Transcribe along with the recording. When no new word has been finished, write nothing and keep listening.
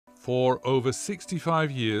For over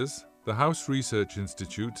 65 years, the House Research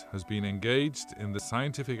Institute has been engaged in the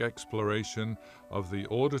scientific exploration of the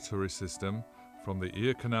auditory system from the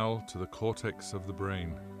ear canal to the cortex of the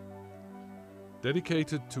brain.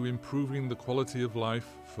 Dedicated to improving the quality of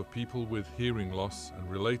life for people with hearing loss and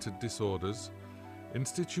related disorders,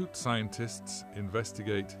 Institute scientists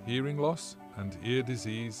investigate hearing loss and ear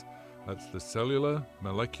disease at the cellular,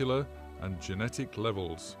 molecular, and genetic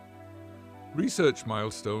levels. Research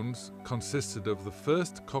milestones consisted of the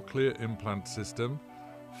first cochlear implant system,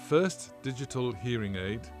 first digital hearing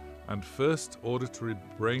aid, and first auditory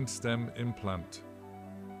brainstem implant.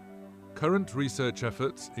 Current research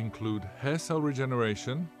efforts include hair cell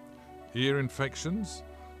regeneration, ear infections,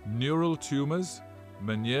 neural tumors,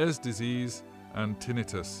 Meniere's disease, and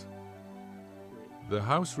tinnitus. The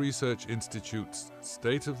House Research Institute's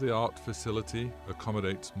state-of-the-art facility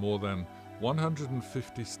accommodates more than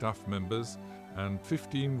 150 staff members and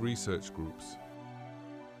 15 research groups.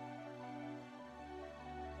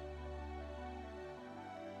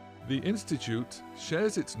 The Institute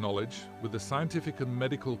shares its knowledge with the scientific and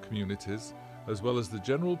medical communities as well as the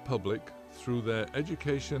general public through their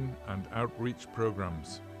education and outreach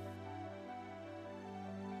programs.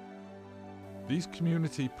 These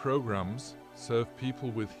community programs serve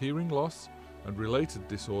people with hearing loss and related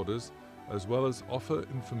disorders, as well as offer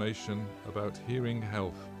information about hearing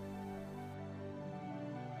health.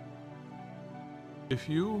 If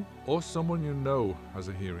you or someone you know has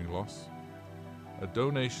a hearing loss, a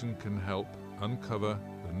donation can help uncover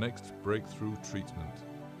the next breakthrough treatment.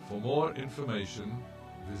 For more information,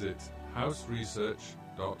 visit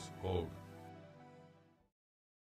houseresearch.org.